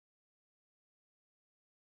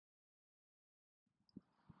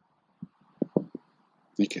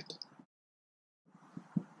Wicked.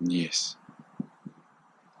 Yes.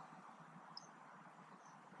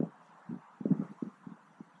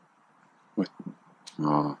 Wait.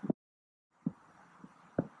 Ah.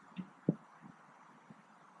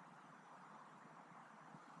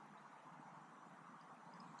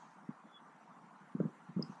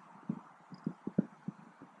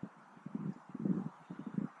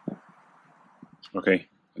 Okay,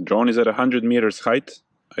 the drone is at 100 meters height.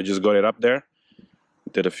 I just got it up there.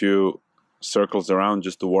 Did a few circles around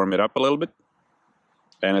just to warm it up a little bit.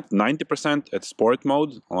 And at 90% at sport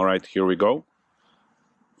mode, all right, here we go.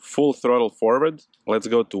 Full throttle forward. Let's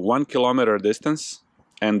go to 1 kilometer distance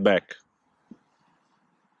and back.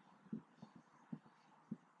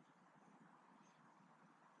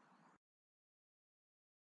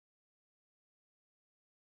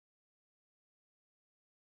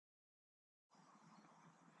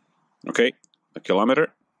 Okay, a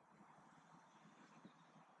kilometer.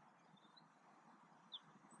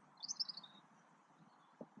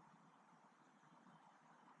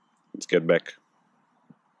 Let's get back.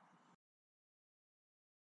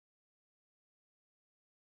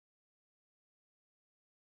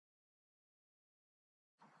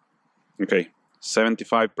 Okay,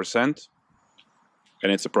 75%,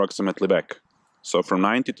 and it's approximately back. So from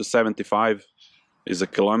 90 to 75 is a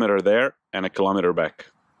kilometer there and a kilometer back.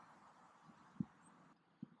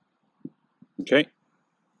 Okay,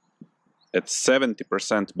 at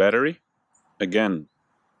 70% battery, again,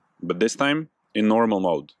 but this time in normal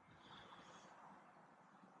mode.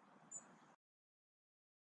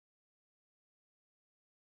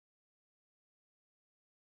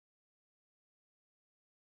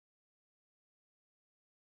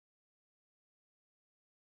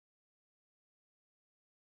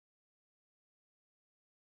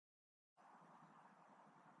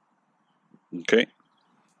 Okay,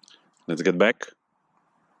 let's get back.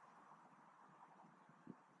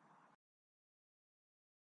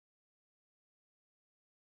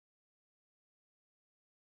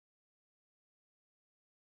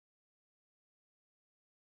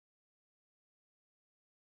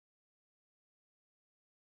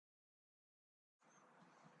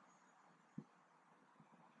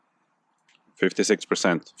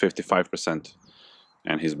 %, 55%,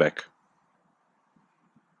 and he's back.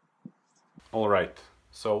 Alright,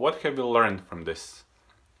 so what have we learned from this?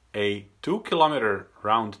 A 2-kilometer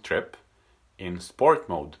round trip in sport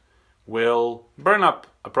mode will burn up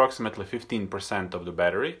approximately 15% of the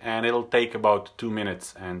battery, and it'll take about 2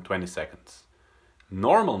 minutes and 20 seconds.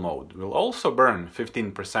 Normal mode will also burn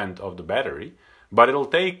 15% of the battery, but it'll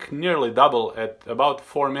take nearly double at about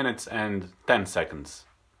 4 minutes and 10 seconds.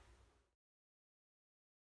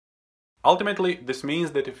 Ultimately, this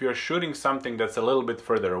means that if you're shooting something that's a little bit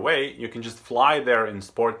further away, you can just fly there in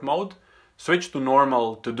sport mode, switch to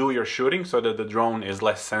normal to do your shooting so that the drone is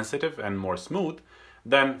less sensitive and more smooth,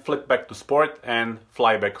 then flip back to sport and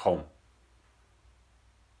fly back home.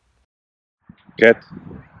 Cat,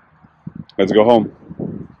 let's go home.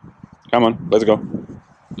 Come on, let's go.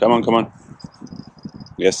 Come on, come on.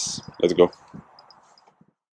 Yes, let's go.